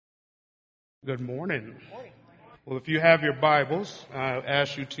Good morning. Well, if you have your Bibles, I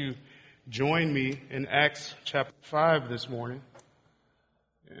ask you to join me in Acts chapter 5 this morning.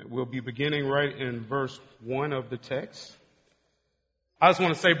 We'll be beginning right in verse 1 of the text. I just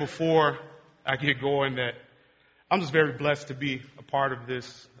want to say before I get going that I'm just very blessed to be a part of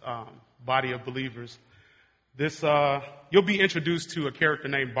this body of believers. You'll be introduced to a character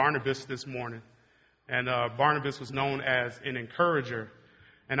named Barnabas this morning. And Barnabas was known as an encourager.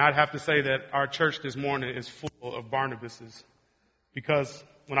 And I'd have to say that our church this morning is full of Barnabases, because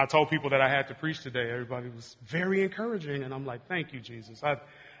when I told people that I had to preach today, everybody was very encouraging. And I'm like, thank you, Jesus.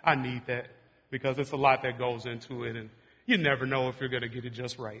 I need that, because it's a lot that goes into it. And you never know if you're going to get it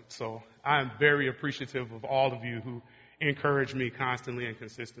just right. So I'm very appreciative of all of you who encourage me constantly and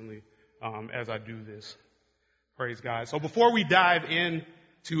consistently as I do this. Praise God. So before we dive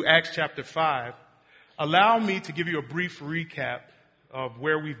into Acts chapter 5, allow me to give you a brief recap of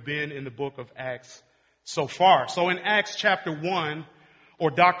where we've been in the book of Acts so far. So in Acts chapter 1,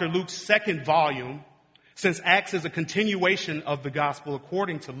 or Dr. Luke's second volume, since Acts is a continuation of the gospel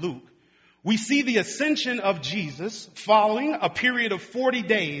according to Luke, we see the ascension of Jesus following a period of 40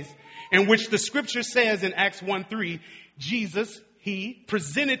 days in which the scripture says in Acts 1:3, Jesus, he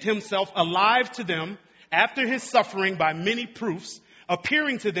presented himself alive to them after his suffering by many proofs,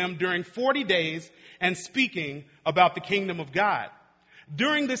 appearing to them during 40 days and speaking about the kingdom of God.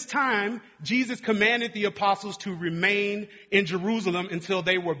 During this time, Jesus commanded the apostles to remain in Jerusalem until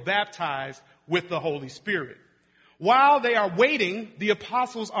they were baptized with the Holy Spirit. While they are waiting, the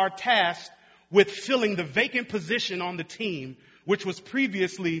apostles are tasked with filling the vacant position on the team, which was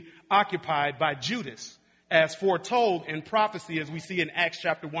previously occupied by Judas, as foretold in prophecy, as we see in Acts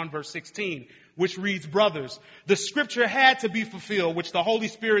chapter 1, verse 16, which reads, "Brothers, the scripture had to be fulfilled, which the Holy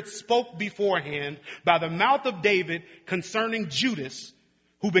Spirit spoke beforehand by the mouth of David concerning Judas,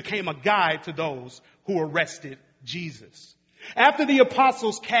 who became a guide to those who arrested Jesus." After the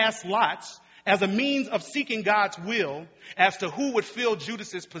apostles cast lots as a means of seeking God's will as to who would fill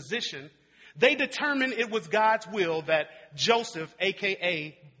Judas's position, they determined it was God's will that Joseph,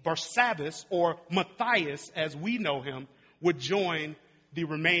 aka Barsabbas, or Matthias as we know him, would join the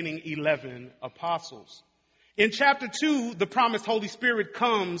remaining 11 apostles. In chapter 2, the promised Holy Spirit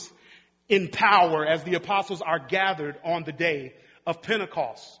comes in power as the apostles are gathered on the day of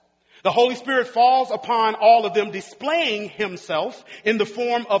Pentecost. The Holy Spirit falls upon all of them, displaying himself in the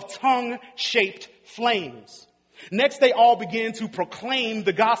form of tongue-shaped flames. Next, they all begin to proclaim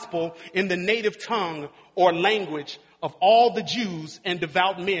the gospel in the native tongue or language of all the Jews and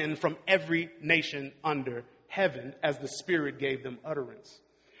devout men from every nation under heaven, as the Spirit gave them utterance.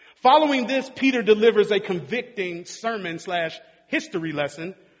 Following this, Peter delivers a convicting sermon/history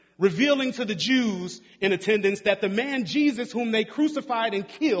lesson, revealing to the Jews in attendance that the man Jesus, whom they crucified and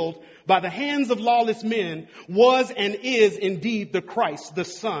killed by the hands of lawless men, was and is indeed the Christ, the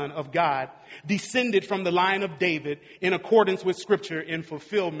Son of God, descended from the line of David in accordance with Scripture in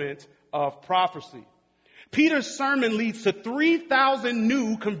fulfillment of prophecy. Peter's sermon leads to 3,000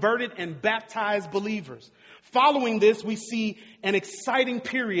 new converted and baptized believers. Following this, we see an exciting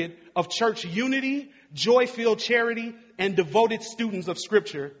period of church unity, joy-filled charity, and devoted students of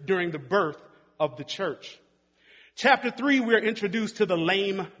Scripture during the birth of the church. Chapter 3, we are introduced to the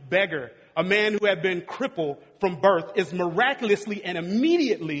lame beggar. A man who had been crippled from birth is miraculously and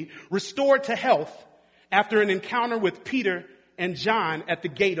immediately restored to health after an encounter with Peter and John at the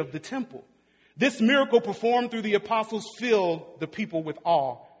gate of the temple. This miracle performed through the apostles filled the people with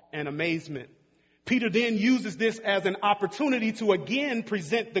awe and amazement. Peter then uses this as an opportunity to again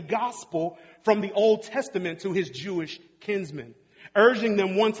present the gospel from the Old Testament to his Jewish kinsmen, urging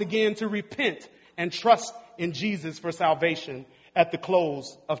them once again to repent and trust in Jesus for salvation at the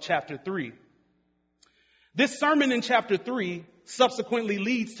close of chapter 3. This sermon in chapter 3 subsequently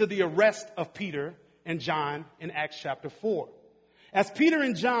leads to the arrest of Peter and John in Acts chapter 4. As Peter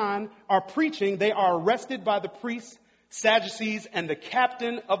and John are preaching, they are arrested by the priests, Sadducees, and the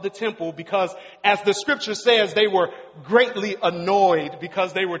captain of the temple because, as the scripture says, they were greatly annoyed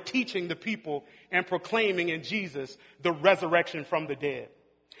because they were teaching the people and proclaiming in Jesus the resurrection from the dead.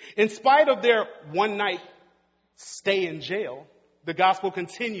 In spite of their one-night stay in jail, the gospel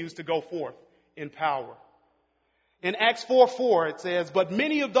continues to go forth in power. In Acts 4:4, it says, "But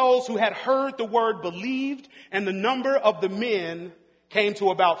many of those who had heard the word believed, and the number of the men came to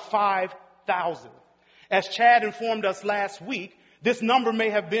about 5,000. As Chad informed us last week, this number may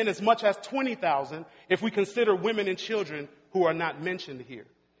have been as much as 20,000 if we consider women and children who are not mentioned here.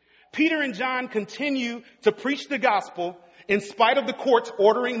 Peter and John continue to preach the gospel in spite of the courts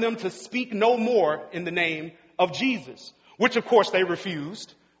ordering them to speak no more in the name of Jesus, which of course they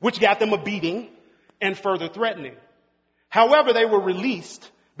refused which got them a beating and further threatening. However, they were released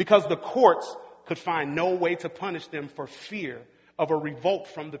because the courts could find no way to punish them for fear of a revolt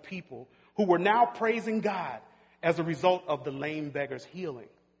from the people who were now praising God as a result of the lame beggar's healing.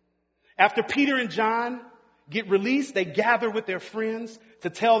 After Peter and John get released, they gather with their friends to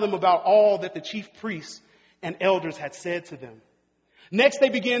tell them about all that the chief priests and elders had said to them. Next, they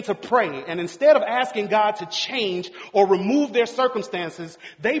began to pray, and instead of asking God to change or remove their circumstances,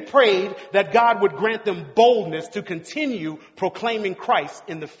 they prayed that God would grant them boldness to continue proclaiming Christ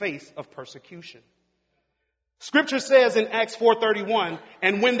in the face of persecution. Scripture says in Acts 4:31,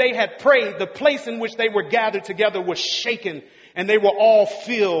 and when they had prayed, the place in which they were gathered together was shaken, and they were all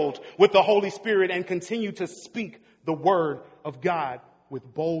filled with the Holy Spirit and continued to speak the word of God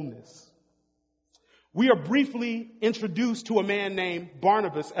with boldness. We are briefly introduced to a man named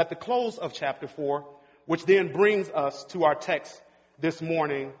Barnabas at the close of chapter 4, which then brings us to our text this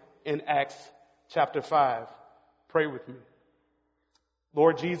morning in Acts chapter 5. Pray with me.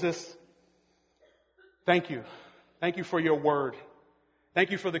 Lord Jesus, thank you. Thank you for your word.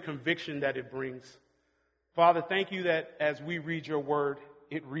 Thank you for the conviction that it brings. Father, thank you that as we read your word,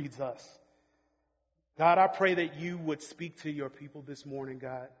 it reads us. God, I pray that you would speak to your people this morning,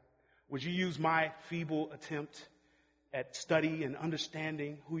 God. Would you use my feeble attempt at study and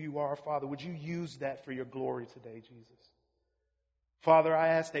understanding who you are, Father? Would you use that for your glory today, Jesus? Father, I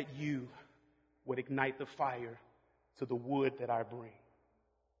ask that you would ignite the fire to the wood that I bring.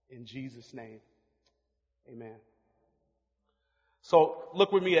 In Jesus' name, amen. So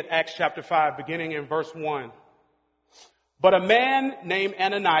look with me at Acts chapter 5, beginning in verse 1. But a man named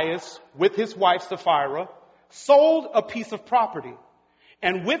Ananias, with his wife Sapphira, sold a piece of property.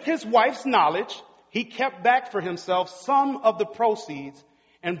 And with his wife's knowledge, he kept back for himself some of the proceeds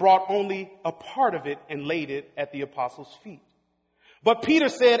and brought only a part of it and laid it at the apostles' feet. But Peter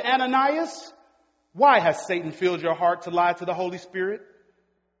said, Ananias, why has Satan filled your heart to lie to the Holy Spirit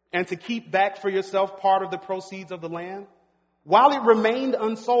and to keep back for yourself part of the proceeds of the land? While it remained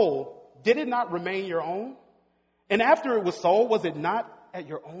unsold, did it not remain your own? And after it was sold, was it not at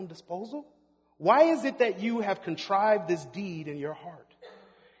your own disposal? Why is it that you have contrived this deed in your heart?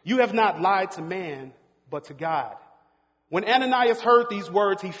 You have not lied to man, but to God. When Ananias heard these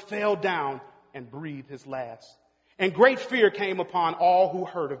words, he fell down and breathed his last. And great fear came upon all who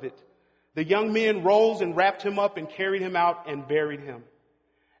heard of it. The young men rose and wrapped him up and carried him out and buried him.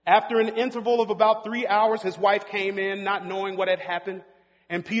 After an interval of about 3 hours, his wife came in, not knowing what had happened.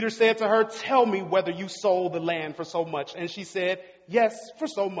 And Peter said to her, tell me whether you sold the land for so much. And she said, yes, for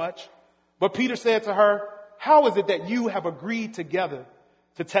so much. But Peter said to her, how is it that you have agreed together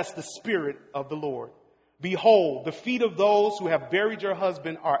to test the Spirit of the Lord? Behold, the feet of those who have buried your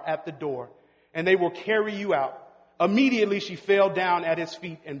husband are at the door, and they will carry you out. Immediately she fell down at his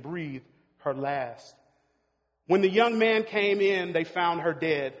feet and breathed her last. When the young man came in, they found her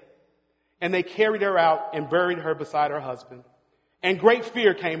dead, and they carried her out and buried her beside her husband. And great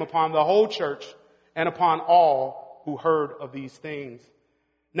fear came upon the whole church and upon all who heard of these things.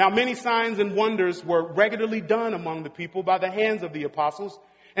 Now many signs and wonders were regularly done among the people by the hands of the apostles,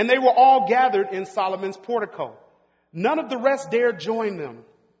 and they were all gathered in Solomon's portico. None of the rest dared join them,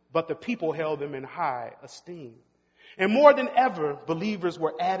 but the people held them in high esteem. And more than ever, believers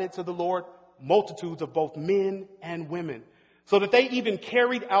were added to the Lord, multitudes of both men and women, so that they even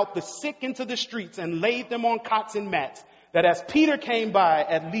carried out the sick into the streets and laid them on cots and mats, that as Peter came by,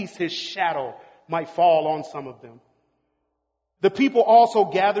 at least his shadow might fall on some of them. The people also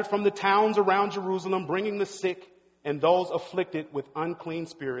gathered from the towns around Jerusalem, bringing the sick and those afflicted with unclean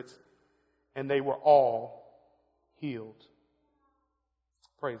spirits, and they were all healed.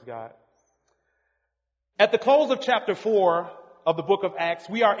 Praise God. At the close of chapter 4 of the book of Acts,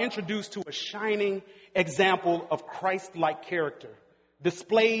 we are introduced to a shining example of Christ-like character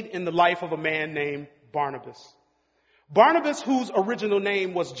displayed in the life of a man named Barnabas. Barnabas, whose original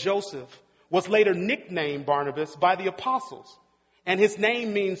name was Joseph, was later nicknamed Barnabas by the apostles, and his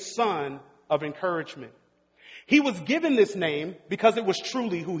name means son of encouragement. He was given this name because it was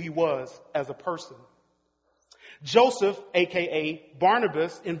truly who he was as a person. Joseph, aka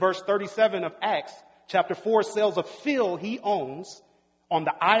Barnabas, in verse 37 of Acts chapter 4, sells a field he owns on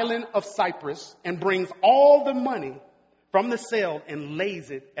the island of Cyprus and brings all the money from the sale and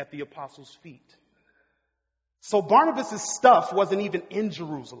lays it at the apostles' feet. So Barnabas' stuff wasn't even in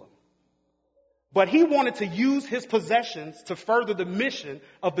Jerusalem, but he wanted to use his possessions to further the mission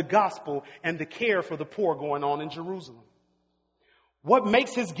of the gospel and the care for the poor going on in Jerusalem. What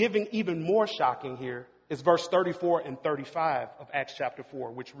makes his giving even more shocking here is verse 34 and 35 of Acts chapter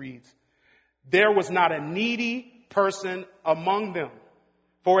 4, which reads, there was not a needy person among them,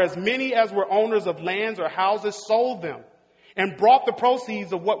 For as many as were owners of lands or houses sold them and brought the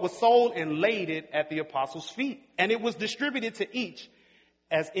proceeds of what was sold and laid it at the apostles' feet. And it was distributed to each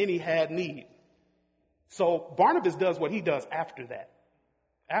as any had need. So Barnabas does what he does after that,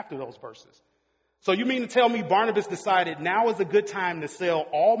 after those verses. So you mean to tell me Barnabas decided now is a good time to sell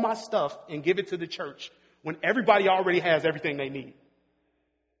all my stuff and give it to the church when everybody already has everything they need?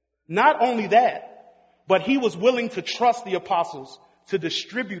 Not only that, but he was willing to trust the apostles to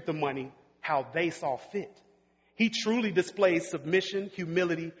distribute the money how they saw fit. He truly displays submission,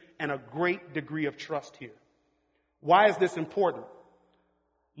 humility, and a great degree of trust here. Why is this important?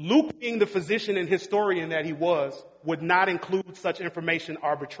 Luke, being the physician and historian that he was, would not include such information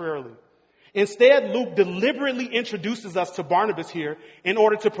arbitrarily. Instead, Luke deliberately introduces us to Barnabas here in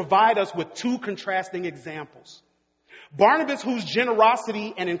order to provide us with two contrasting examples. Barnabas, whose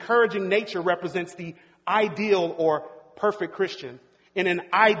generosity and encouraging nature represents the ideal or perfect Christian in an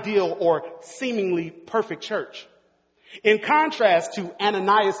ideal or seemingly perfect church. In contrast to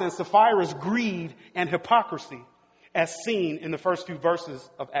Ananias and Sapphira's greed and hypocrisy, as seen in the first few verses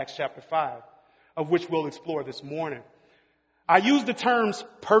of Acts chapter 5, of which we'll explore this morning. I use the terms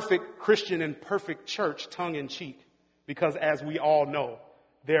perfect Christian and perfect church tongue in cheek because, as we all know,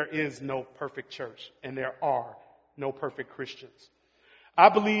 there is no perfect church and there are no perfect Christians. I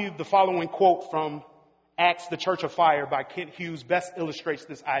believe the following quote from Acts, the Church of Fire by Kent Hughes best illustrates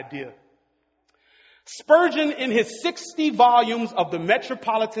this idea. Spurgeon, in his 60 volumes of the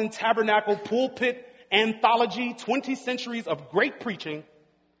Metropolitan Tabernacle Pulpit Anthology, 20 Centuries of Great Preaching,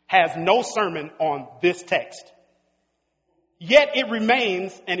 has no sermon on this text. Yet it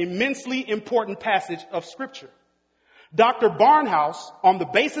remains an immensely important passage of Scripture. Dr. Barnhouse, on the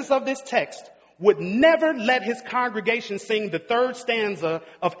basis of this text, would never let his congregation sing the third stanza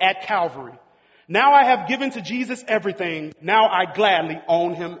of At Calvary. Now I have given to Jesus everything. Now I gladly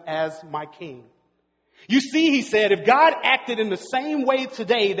own him as my king. You see, he said, if God acted in the same way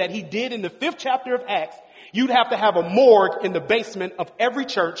today that he did in the 5th chapter of Acts, you'd have to have a morgue in the basement of every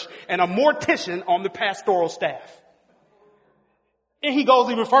church and a mortician on the pastoral staff. And he goes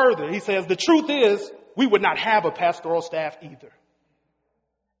even further. He says, the truth is, we would not have a pastoral staff either.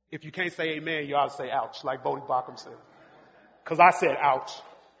 If you can't say amen, you ought to say ouch, like Bodie Bacham said. Because I said ouch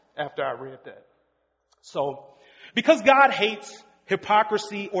after I read that. So, because God hates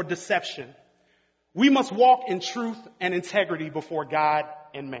hypocrisy or deception, we must walk in truth and integrity before God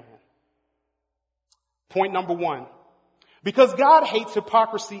and man. Point number 1. Because God hates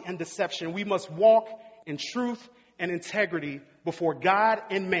hypocrisy and deception, we must walk in truth and integrity before God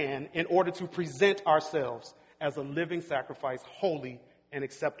and man in order to present ourselves as a living sacrifice, holy and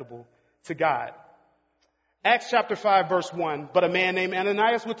acceptable to God. Acts chapter 5 verse 1, but a man named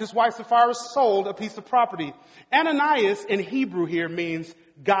Ananias with his wife Sapphira sold a piece of property. Ananias in Hebrew here means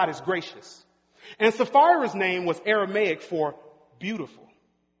God is gracious. And Sapphira's name was Aramaic for beautiful.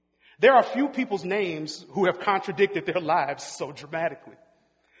 There are few people's names who have contradicted their lives so dramatically.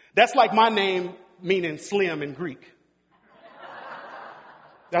 That's like my name meaning slim in Greek.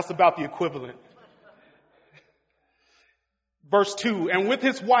 That's about the equivalent. Verse 2, and with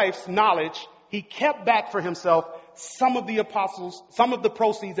his wife's knowledge, he kept back for himself some of the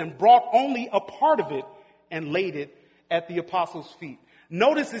proceeds and brought only a part of it and laid it at the apostles' feet.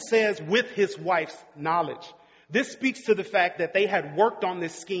 Notice it says with his wife's knowledge. This speaks to the fact that they had worked on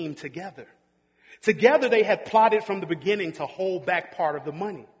this scheme together. Together they had plotted from the beginning to hold back part of the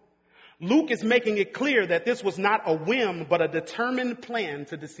money. Luke is making it clear that this was not a whim, but a determined plan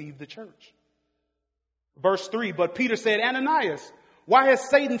to deceive the church. Verse 3, but Peter said, Ananias, why has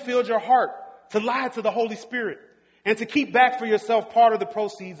Satan filled your heart to lie to the Holy Spirit and to keep back for yourself part of the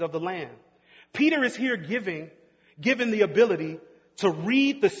proceeds of the land? Peter is here given the ability to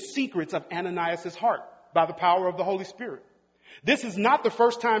read the secrets of Ananias' heart by the power of the Holy Spirit. This is not the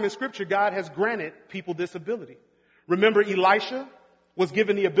first time in Scripture God has granted people this ability. Remember, Elisha was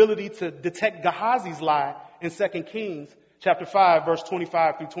given the ability to detect Gehazi's lie in 2 Kings chapter 5, verse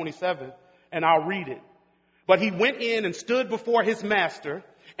 25 through 27, and I'll read it. But he went in and stood before his master,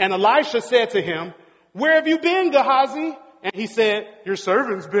 and Elisha said to him, where have you been, Gehazi? And he said, your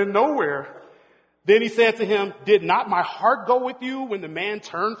servant's been nowhere. Then he said to him, did not my heart go with you when the man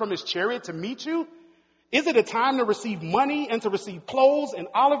turned from his chariot to meet you? Is it a time to receive money and to receive clothes and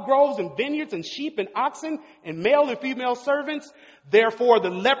olive groves and vineyards and sheep and oxen and male and female servants? Therefore the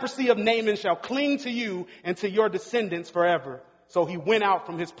leprosy of Naaman shall cling to you and to your descendants forever. So he went out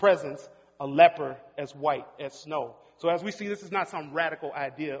from his presence, a leper as white as snow. So as we see, this is not some radical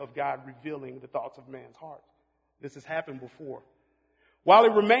idea of God revealing the thoughts of man's heart. This has happened before. While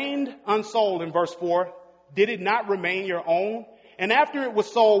it remained unsold in verse 4, did it not remain your own? And after it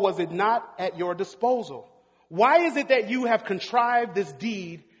was sold, was it not at your disposal? Why is it that you have contrived this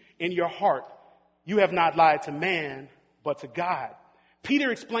deed in your heart? You have not lied to man, but to God.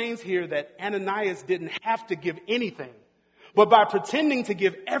 Peter explains here that Ananias didn't have to give anything, but by pretending to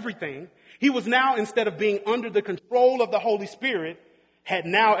give everything, he was now, instead of being under the control of the Holy Spirit, had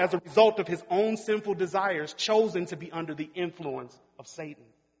now, as a result of his own sinful desires, chosen to be under the influence of Satan.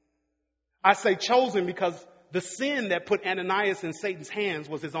 I say chosen because the sin that put Ananias in Satan's hands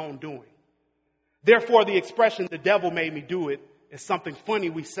was his own doing. Therefore, the expression, the devil made me do it, is something funny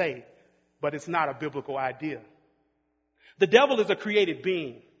we say, but it's not a biblical idea. The devil is a created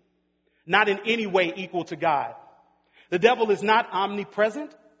being, not in any way equal to God. The devil is not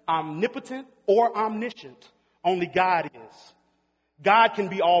omnipresent, omnipotent, or omniscient. Only God is. God can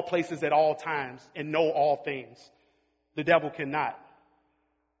be all places at all times and know all things. The devil cannot.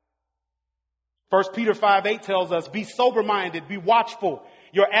 1 Peter 5:8 tells us, be sober-minded, be watchful.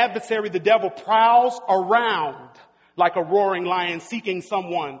 Your adversary, the devil, prowls around like a roaring lion seeking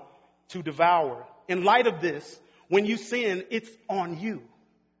someone to devour. In light of this, when you sin, it's on you.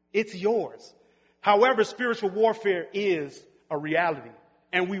 It's yours. However, spiritual warfare is a reality,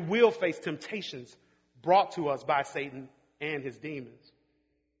 and we will face temptations brought to us by Satan and his demons.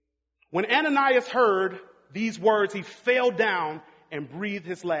 When Ananias heard these words, he fell down and breathed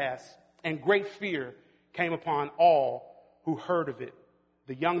his last, and great fear came upon all who heard of it.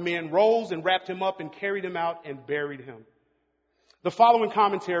 The young men rose and wrapped him up and carried him out and buried him. The following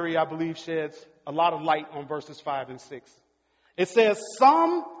commentary, I believe, sheds a lot of light on verses 5 and 6. It says,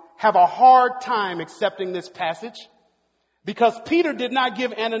 some have a hard time accepting this passage because Peter did not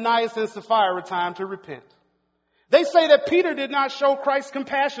give Ananias and Sapphira time to repent. They say that Peter did not show Christ's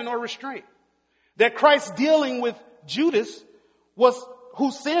compassion or restraint, that Christ's dealing with Judas,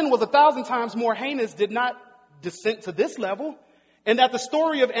 whose sin was 1,000 times more heinous, did not descend to this level, and that the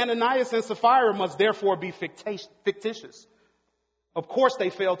story of Ananias and Sapphira must therefore be fictitious. Of course, they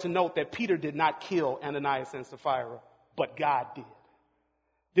failed to note that Peter did not kill Ananias and Sapphira, but God did.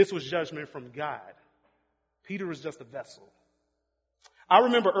 This was judgment from God. Peter was just a vessel. I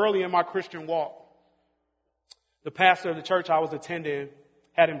remember early in my Christian walk, the pastor of the church I was attending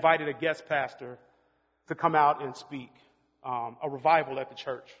had invited a guest pastor to come out and speak, a revival at the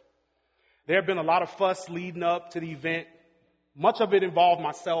church. There had been a lot of fuss leading up to the event. Much of it involved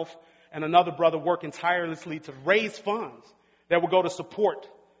myself and another brother working tirelessly to raise funds that would go to support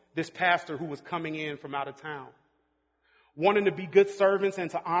this pastor who was coming in from out of town. Wanting to be good servants and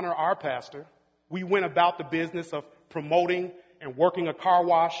to honor our pastor, we went about the business of promoting and working a car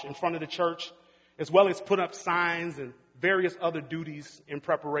wash in front of the church, as well as put up signs and various other duties in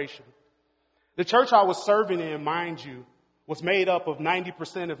preparation. The church I was serving in, mind you, was made up of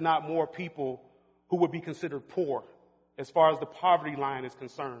 90%, if not more, people who would be considered poor as far as the poverty line is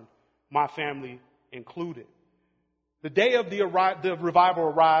concerned, my family included. The day of the revival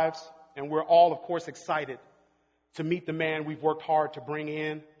arrives, and we're all, of course, excited to meet the man we've worked hard to bring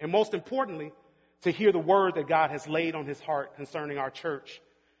in, and most importantly, to hear the word that God has laid on his heart concerning our church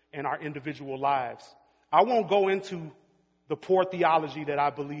and our individual lives. I won't go into the poor theology that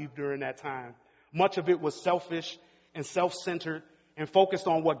I believed during that time. Much of it was selfish and self-centered and focused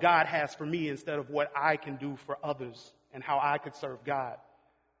on what God has for me instead of what I can do for others and how I could serve God.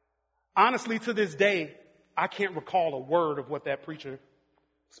 Honestly, to this day, I can't recall a word of what that preacher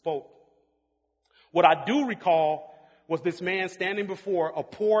spoke. What I do recall was this man standing before a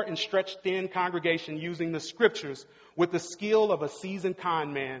poor and stretched thin congregation using the scriptures with the skill of a seasoned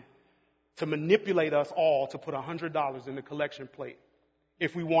con man to manipulate us all to put $100 in the collection plate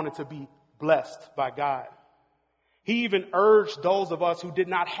if we wanted to be blessed by God. He even urged those of us who did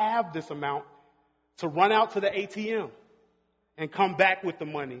not have this amount to run out to the ATM and come back with the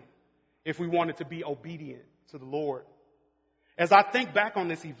money if we wanted to be obedient to the Lord. As I think back on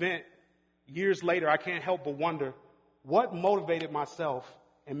this event years later, I can't help but wonder what motivated myself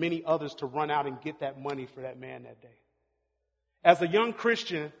and many others to run out and get that money for that man that day. As a young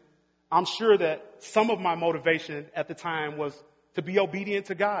Christian, I'm sure that some of my motivation at the time was to be obedient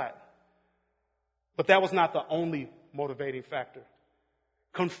to God. But that was not the only motivating factor.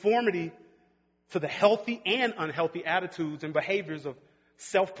 Conformity to the healthy and unhealthy attitudes and behaviors of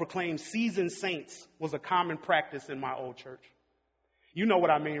self-proclaimed seasoned saints was a common practice in my old church. You know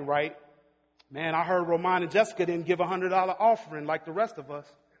what I mean, right? Man, I heard Roman and Jessica didn't give $100 offering like the rest of us.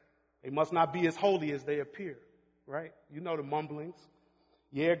 They must not be as holy as they appear, right? You know the mumblings.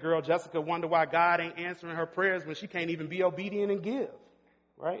 Yeah, girl, Jessica wonder why God ain't answering her prayers when she can't even be obedient and give,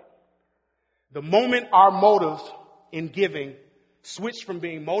 right? The moment our motives in giving switched from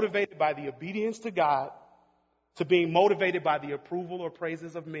being motivated by the obedience to God to being motivated by the approval or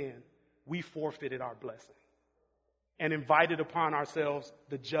praises of men, we forfeited our blessing and invited upon ourselves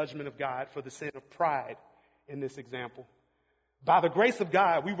the judgment of God for the sin of pride in this example. By the grace of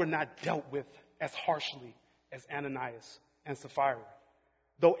God, we were not dealt with as harshly as Ananias and Sapphira,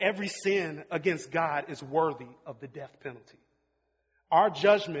 though every sin against God is worthy of the death penalty. Our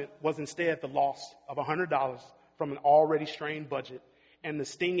judgment was instead the loss of $100 from an already strained budget and the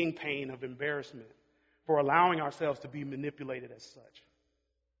stinging pain of embarrassment for allowing ourselves to be manipulated as such.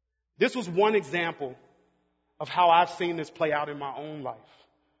 This was one example of how I've seen this play out in my own life.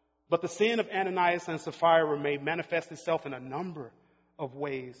 But the sin of Ananias and Sapphira may manifest itself in a number of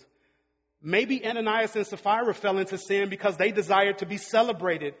ways. Maybe Ananias and Sapphira fell into sin because they desired to be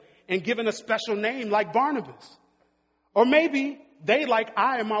celebrated and given a special name like Barnabas. Or maybe they, like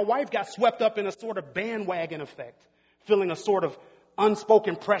I and my wife, got swept up in a sort of bandwagon effect, feeling a sort of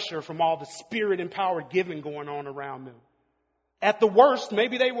unspoken pressure from all the spirit-empowered giving going on around them. At the worst,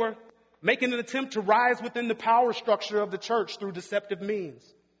 maybe they were making an attempt to rise within the power structure of the church through deceptive means.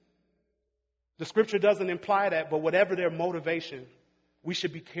 The scripture doesn't imply that, but whatever their motivation, we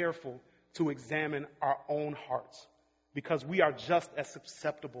should be careful to examine our own hearts, because we are just as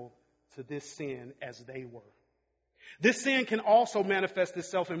susceptible to this sin as they were. This sin can also manifest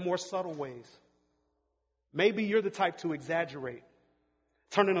itself in more subtle ways. Maybe you're the type to exaggerate,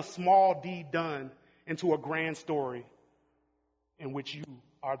 turning a small deed done into a grand story in which you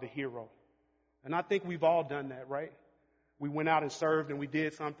are the hero. And I think we've all done that, right? We went out and served and we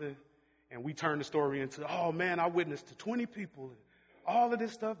did something and we turned the story into, oh man, I witnessed to 20 people and all of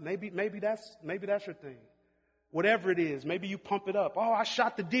this stuff. Maybe that's your thing. Whatever it is, maybe you pump it up. Oh, I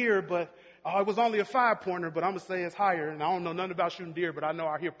shot the deer, but it was only a 5-pointer, but I'm going to say it's higher. And I don't know nothing about shooting deer, but I know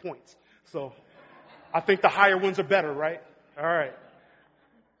I hear points. So I think the higher ones are better, right? All right.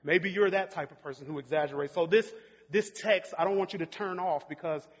 Maybe you're that type of person who exaggerates. So this text, I don't want you to turn off,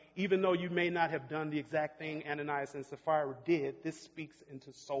 because even though you may not have done the exact thing Ananias and Sapphira did, this speaks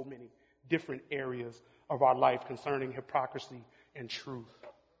into so many different areas of our life concerning hypocrisy and truth.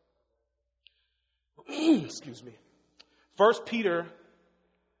 Excuse me. 1 Peter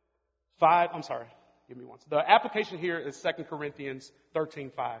 5, The application here is 2 Corinthians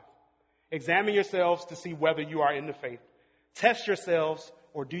 13:5. Examine yourselves to see whether you are in the faith. Test yourselves,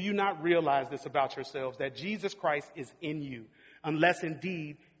 or do you not realize this about yourselves, that Jesus Christ is in you, unless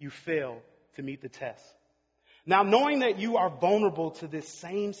indeed you fail to meet the test. Now, knowing that you are vulnerable to this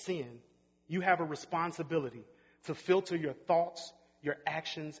same sin, you have a responsibility to filter your thoughts, your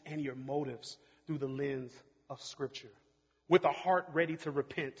actions, and your motives through the lens of Scripture, with a heart ready to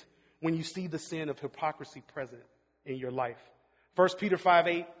repent when you see the sin of hypocrisy present in your life. 1 Peter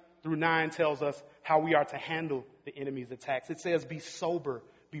 5:8-9 tells us how we are to handle the enemy's attacks. It says, be sober,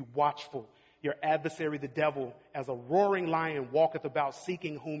 be watchful. Your adversary, the devil, as a roaring lion, walketh about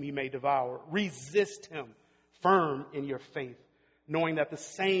seeking whom he may devour. Resist him, firm in your faith, knowing that the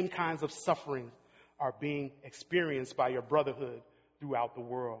same kinds of suffering are being experienced by your brotherhood throughout the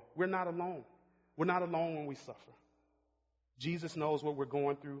world. We're not alone. We're not alone when we suffer. Jesus knows what we're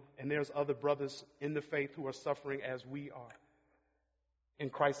going through, and there's other brothers in the faith who are suffering as we are.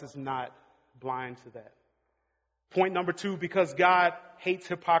 And Christ is not blind to that. Point number 2, because God hates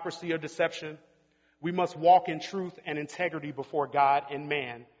hypocrisy or deception, we must walk in truth and integrity before God and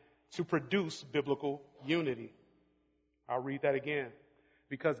man to produce biblical unity. I'll read that again.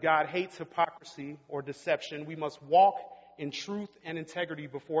 Because God hates hypocrisy or deception, we must walk in truth and integrity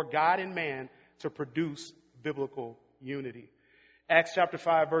before God and man to produce biblical unity. Acts chapter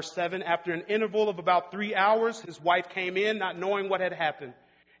 5, verse 7, after an interval of about 3 hours, his wife came in, not knowing what had happened.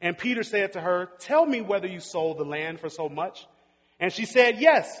 And Peter said to her, tell me whether you sold the land for so much. And she said,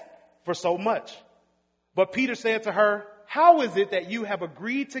 yes, for so much. But Peter said to her, how is it that you have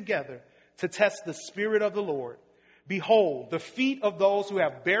agreed together to test the Spirit of the Lord? Behold, the feet of those who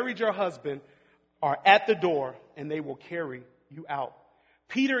have buried your husband are at the door, and they will carry you out.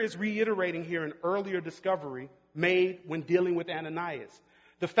 Peter is reiterating here an earlier discovery made when dealing with Ananias.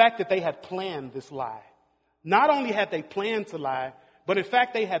 The fact that they had planned this lie. Not only had they planned to lie, but in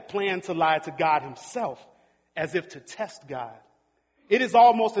fact they had planned to lie to God himself, as if to test God. It is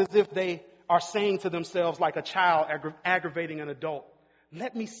almost as if they are saying to themselves, like a child aggravating an adult,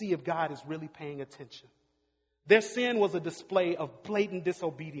 let me see if God is really paying attention. Their sin was a display of blatant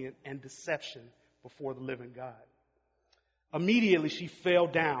disobedience and deception before the living God. Immediately she fell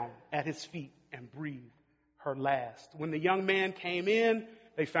down at his feet and breathed her last. When the young man came in,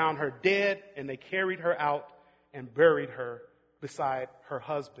 they found her dead, and they carried her out and buried her beside her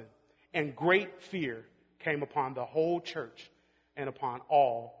husband. And great fear came upon the whole church and upon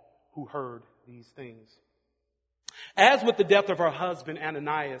all who heard these things. As with the death of her husband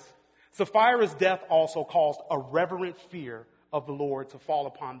Ananias, Sapphira's death also caused a reverent fear of the Lord to fall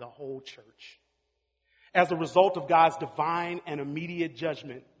upon the whole church, as a result of God's divine and immediate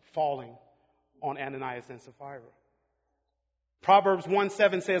judgment falling on Ananias and Sapphira. Proverbs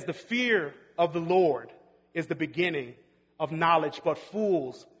 1:7 says, "The fear of the Lord is the beginning of knowledge, but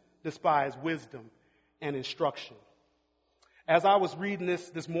fools despise wisdom and instruction." As I was reading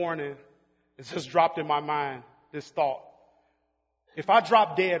this morning, it just dropped in my mind this thought. If I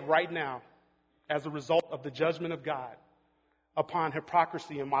drop dead right now as a result of the judgment of God upon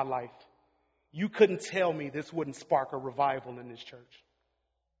hypocrisy in my life, you couldn't tell me this wouldn't spark a revival in this church.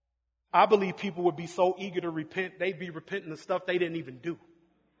 I believe people would be so eager to repent, they'd be repenting of stuff they didn't even do.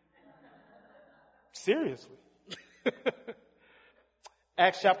 Seriously.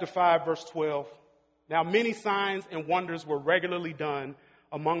 Acts chapter 5, verse 12. Now many signs and wonders were regularly done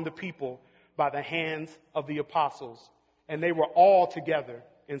among the people by the hands of the apostles, and they were all together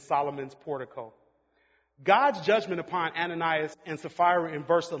in Solomon's portico. God's judgment upon Ananias and Sapphira in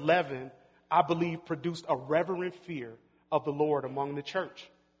verse 11, I believe, produced a reverent fear of the Lord among the church,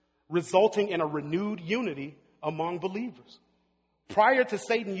 resulting in a renewed unity among believers. Prior to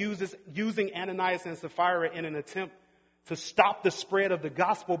Satan using Ananias and Sapphira in an attempt to stop the spread of the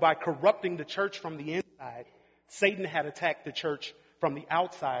gospel by corrupting the church from the inside, Satan had attacked the church from the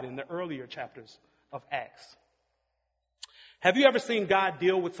outside in the earlier chapters of Acts. Have you ever seen God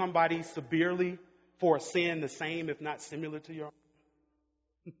deal with somebody severely for a sin the same, if not similar to your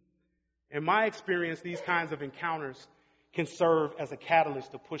own? In my experience, these kinds of encounters can serve as a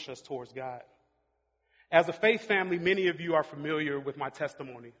catalyst to push us towards God. As a faith family, many of you are familiar with my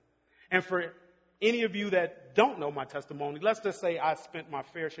testimony. And for any of you that don't know my testimony, let's just say I spent my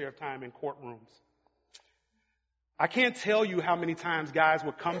fair share of time in courtrooms. I can't tell you how many times guys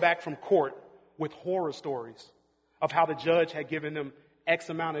would come back from court with horror stories of how the judge had given them X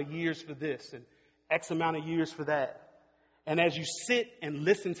amount of years for this and X amount of years for that. And as you sit and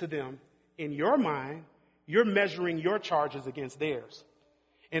listen to them, in your mind, you're measuring your charges against theirs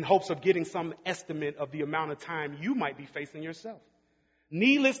in hopes of getting some estimate of the amount of time you might be facing yourself.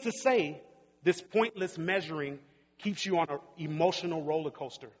 Needless to say, this pointless measuring keeps you on an emotional roller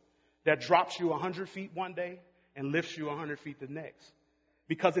coaster that drops you 100 feet one day and lifts you 100 feet the next,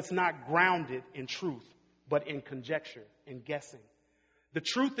 because it's not grounded in truth, but in conjecture and guessing. The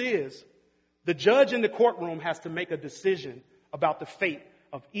truth is, the judge in the courtroom has to make a decision about the fate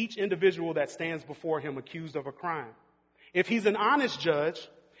of each individual that stands before him accused of a crime. If he's an honest judge,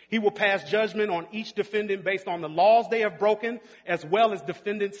 he will pass judgment on each defendant based on the laws they have broken, as well as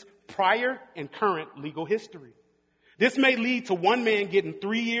defendants' prior and current legal history. This may lead to one man getting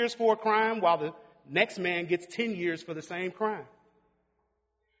 3 years for a crime, while the next man gets 10 years for the same crime,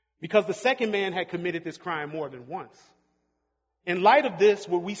 because the second man had committed this crime more than once. In light of this,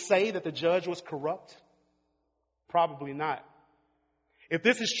 would we say that the judge was corrupt? Probably not. If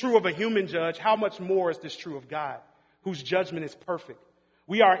this is true of a human judge, how much more is this true of God, whose judgment is perfect?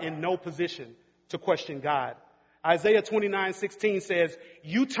 We are in no position to question God. Isaiah 29:16 says,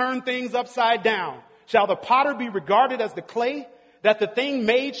 "You turn things upside down. Shall the potter be regarded as the clay, that the thing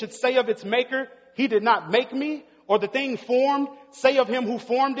made should say of its maker, he did not make me? Or the thing formed, say of him who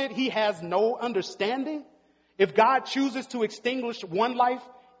formed it, he has no understanding?" If God chooses to extinguish one life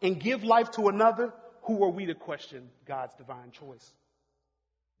and give life to another, who are we to question God's divine choice?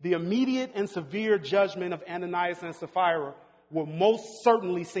 The immediate and severe judgment of Ananias and Sapphira will most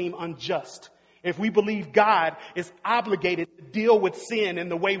certainly seem unjust if we believe God is obligated to deal with sin in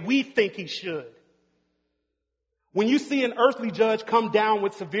the way we think he should. When you see an earthly judge come down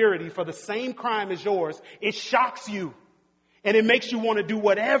with severity for the same crime as yours, it shocks you. And it makes you want to do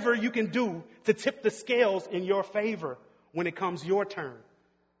whatever you can do to tip the scales in your favor when it comes your turn.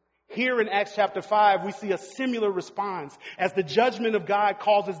 Here in Acts chapter 5, we see a similar response as the judgment of God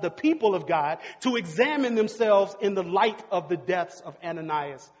causes the people of God to examine themselves in the light of the deaths of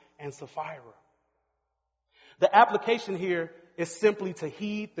Ananias and Sapphira. The application here is simply to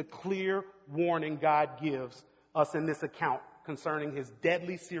heed the clear warning God gives us in this account concerning his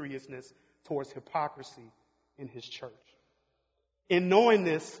deadly seriousness towards hypocrisy in his church. In knowing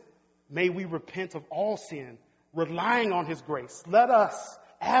this, may we repent of all sin, relying on his grace. Let us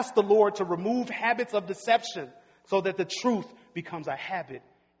ask the Lord to remove habits of deception so that the truth becomes a habit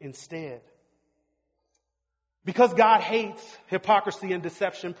instead. Because God hates hypocrisy and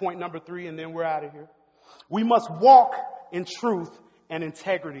deception, point number 3, and then we're out of here. We must walk in truth and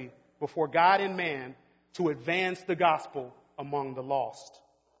integrity before God and man to advance the gospel among the lost.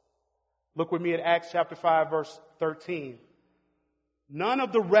 Look with me at Acts chapter 5, verse 13. None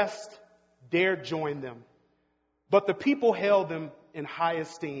of the rest dared join them, but the people held them in high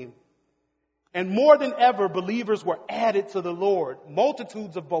esteem. And more than ever, believers were added to the Lord,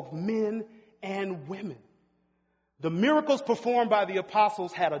 multitudes of both men and women. The miracles performed by the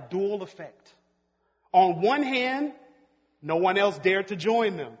apostles had a dual effect. On one hand, no one else dared to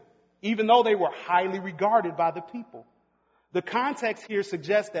join them, even though they were highly regarded by the people. The context here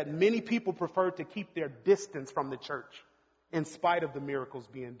suggests that many people preferred to keep their distance from the church in spite of the miracles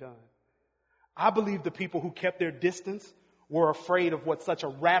being done. I believe the people who kept their distance were afraid of what such a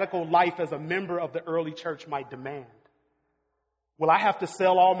radical life as a member of the early church might demand. Will I have to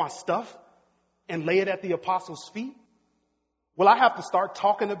sell all my stuff and lay it at the apostles' feet? Will I have to start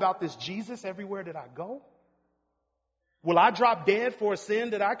talking about this Jesus everywhere that I go? Will I drop dead for a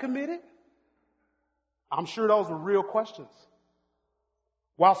sin that I committed? I'm sure those were real questions.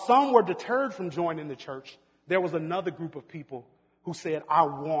 While some were deterred from joining the church, there was another group of people who said, I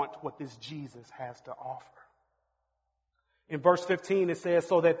want what this Jesus has to offer. In verse 15, it says,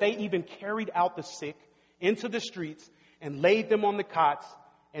 so that they even carried out the sick into the streets and laid them on the cots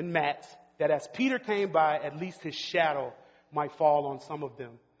and mats, that as Peter came by, at least his shadow might fall on some of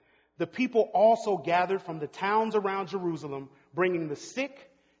them. The people also gathered from the towns around Jerusalem, bringing the sick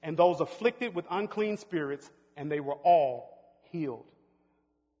and those afflicted with unclean spirits, and they were all healed.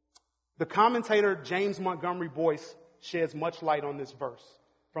 The commentator James Montgomery Boyce sheds much light on this verse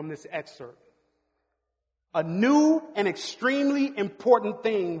from this excerpt. A new and extremely important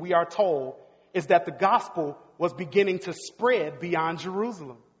thing, we are told, is that the gospel was beginning to spread beyond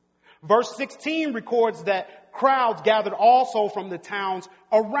Jerusalem. Verse 16 records that crowds gathered also from the towns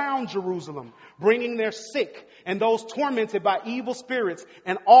around Jerusalem, bringing their sick and those tormented by evil spirits,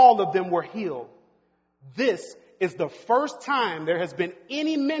 and all of them were healed. This is the first time there has been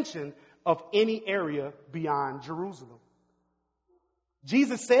any mention of any area beyond Jerusalem.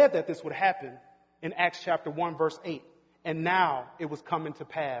 Jesus said that this would happen in Acts chapter 1, verse 8, and now it was coming to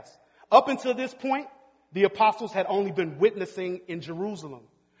pass. Up until this point, the apostles had only been witnessing in Jerusalem.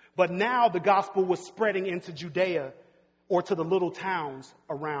 But now the gospel was spreading into Judea, or to the little towns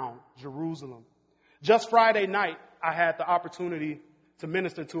around Jerusalem. Just Friday night, I had the opportunity to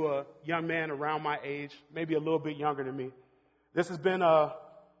minister to a young man around my age, maybe a little bit younger than me. This has been kind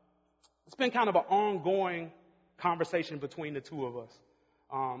of an ongoing conversation between the two of us.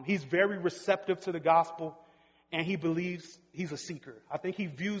 He's very receptive to the gospel, and he believes he's a seeker. I think he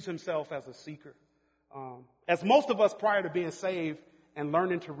views himself as a seeker. As most of us prior to being saved and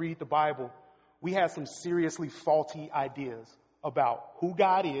learning to read the Bible, we had some seriously faulty ideas about who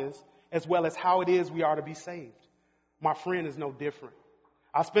God is, as well as how it is we are to be saved. My friend is no different.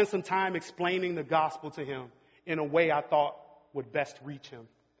 I spent some time explaining the gospel to him in a way I thought would best reach him.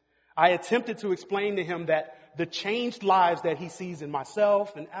 I attempted to explain to him that the changed lives that he sees in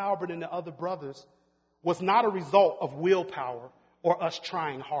myself and Albert and the other brothers was not a result of willpower or us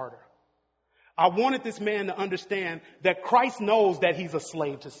trying harder. I wanted this man to understand that Christ knows that he's a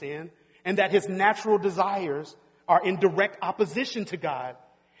slave to sin and that his natural desires are in direct opposition to God.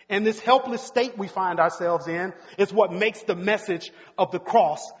 And this helpless state we find ourselves in is what makes the message of the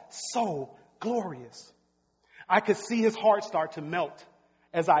cross so glorious. I could see his heart start to melt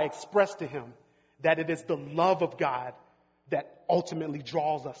as I expressed to him that it is the love of God that ultimately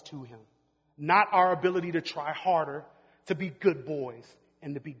draws us to him, not our ability to try harder, to be good boys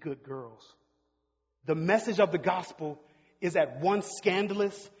and to be good girls. The message of the gospel is at once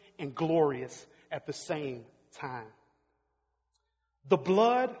scandalous and glorious at the same time. The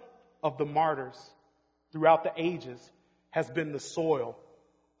blood of the martyrs throughout the ages has been the soil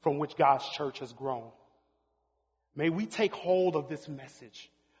from which God's church has grown. May we take hold of this message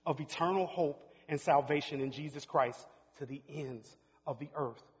of eternal hope and salvation in Jesus Christ to the ends of the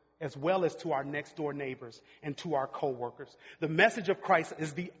earth, as well as to our next door neighbors and to our co-workers. The message of Christ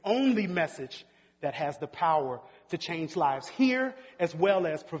is the only message that has the power to change lives here, as well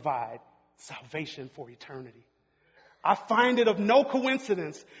as provide salvation for eternity. I find it of no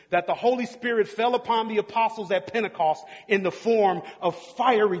coincidence that the Holy Spirit fell upon the apostles at Pentecost in the form of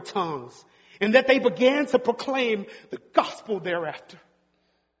fiery tongues, and that they began to proclaim the gospel thereafter.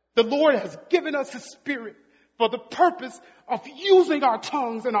 The Lord has given us His Spirit for the purpose of using our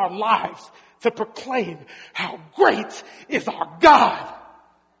tongues and our lives to proclaim how great is our God.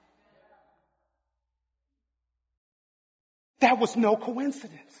 That was no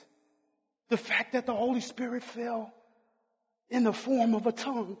coincidence. The fact that the Holy Spirit fell in the form of a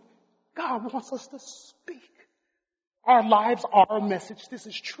tongue, God wants us to speak. Our lives are a message. This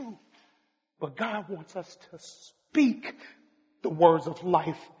is true. But God wants us to speak the words of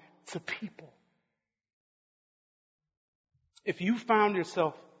life to people. If you found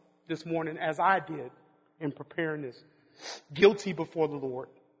yourself this morning, as I did, in preparedness, guilty before the Lord.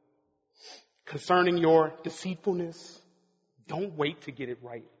 Concerning your deceitfulness, don't wait to get it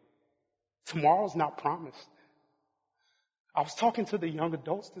right. Tomorrow's not promised. I was talking to the young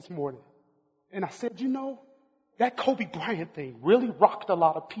adults this morning, and I said, that Kobe Bryant thing really rocked a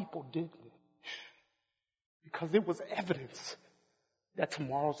lot of people, didn't it? Because it was evidence that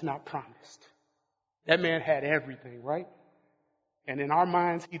tomorrow's not promised. That man had everything, right? And in our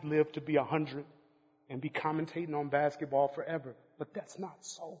minds, he'd live to be 100 and be commentating on basketball forever. But that's not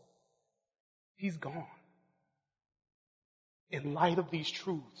so. He's gone. In light of these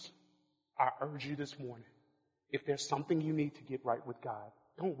truths, I urge you this morning, if there's something you need to get right with God,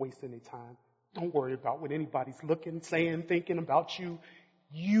 don't waste any time. Don't worry about what anybody's looking, saying, thinking about you.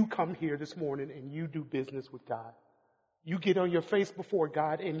 You come here this morning and you do business with God. You get on your face before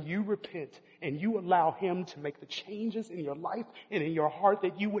God and you repent and you allow Him to make the changes in your life and in your heart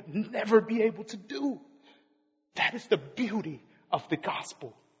that you would never be able to do. That is the beauty of the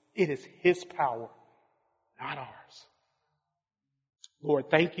gospel. It is His power, not ours. Lord,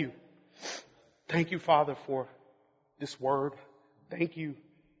 thank you. Thank you, Father, for this word. Thank you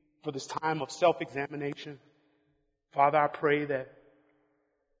for this time of self-examination. Father, I pray that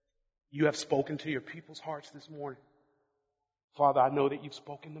you have spoken to your people's hearts this morning. Father, I know that you've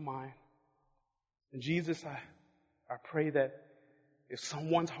spoken to mine. And Jesus, I pray that if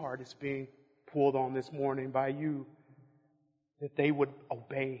someone's heart is being pulled on this morning by you, that they would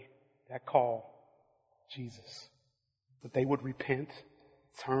obey that call, Jesus. That they would repent,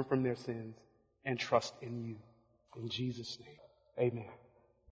 turn from their sins, and trust in you. In Jesus' name, amen.